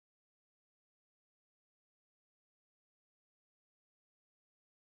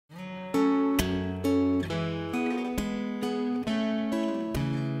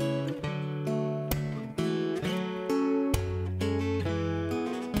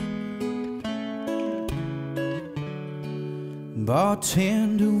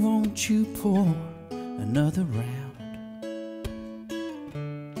Bartender, won't you pour another round?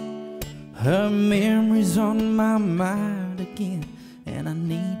 Her memory's on my mind again, and I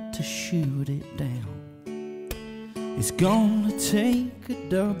need to shoot it down. It's gonna take a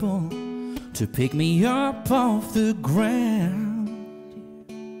double to pick me up off the ground.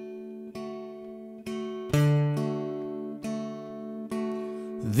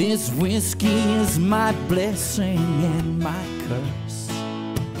 This whiskey is my blessing and my curse.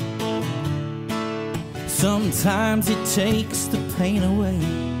 Sometimes it takes the pain away,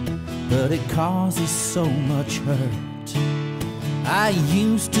 but it causes so much hurt. I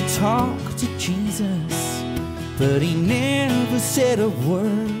used to talk to Jesus, but he never said a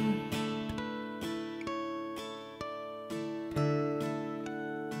word.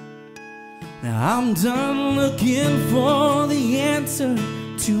 Now I'm done looking for the answer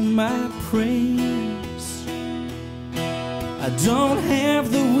to my prayers. I don't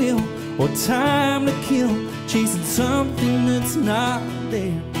have the will or time to kill, chasing something that's not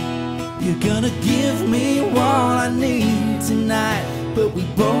there. You're gonna give me what I need tonight, but we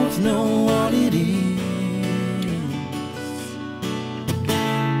both know what it is.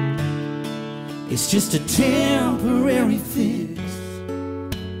 It's just a temporary fix.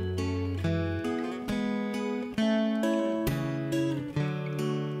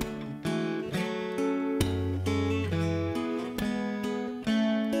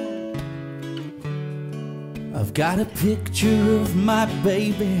 I've got a picture of my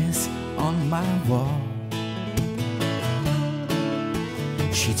babies on my wall.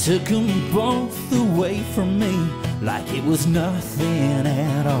 She took them both away from me like it was nothing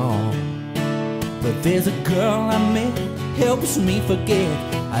at all. But there's a girl I met, helps me forget.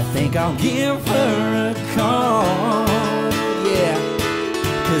 I think I'll give her a call. Yeah,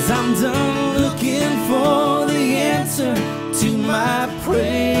 'cause I'm done looking for the answer to my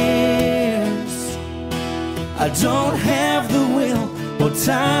prayers. I don't have the will or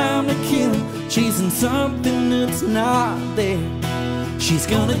time to kill, chasing something that's not there. She's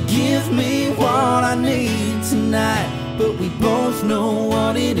gonna give me what I need tonight, but we both know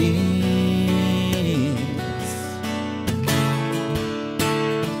what it is.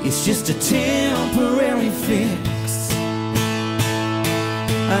 It's just a temporary fix.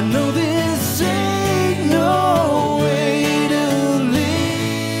 I know this ain't no way to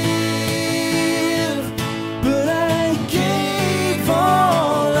live, but I gave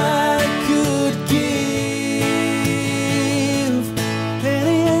all I could give, and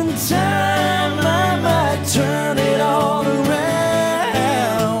in time I might turn it all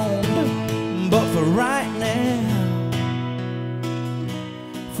around. But for right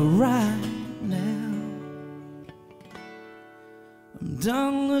now, I'm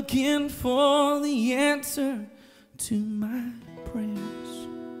done looking for the answer to my prayers.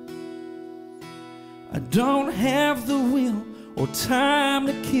 I don't have the will or time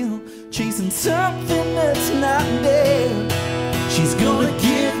to kill, chasing something that's not there. She's gonna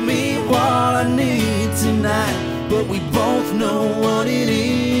give me what I need tonight, but we both know what it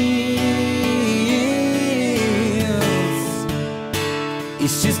is.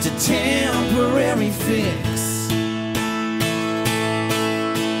 It's just a temporary fix.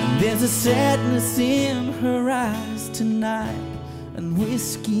 And there's a sadness in her eyes tonight, and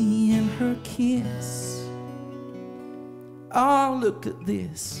whiskey in her kiss. Oh, look at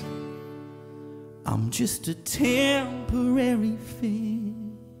this. I'm just a temporary fix.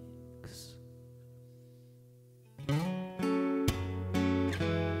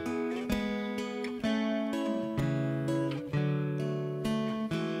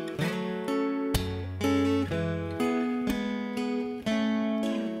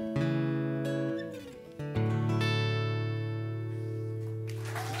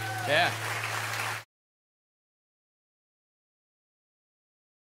 Yeah.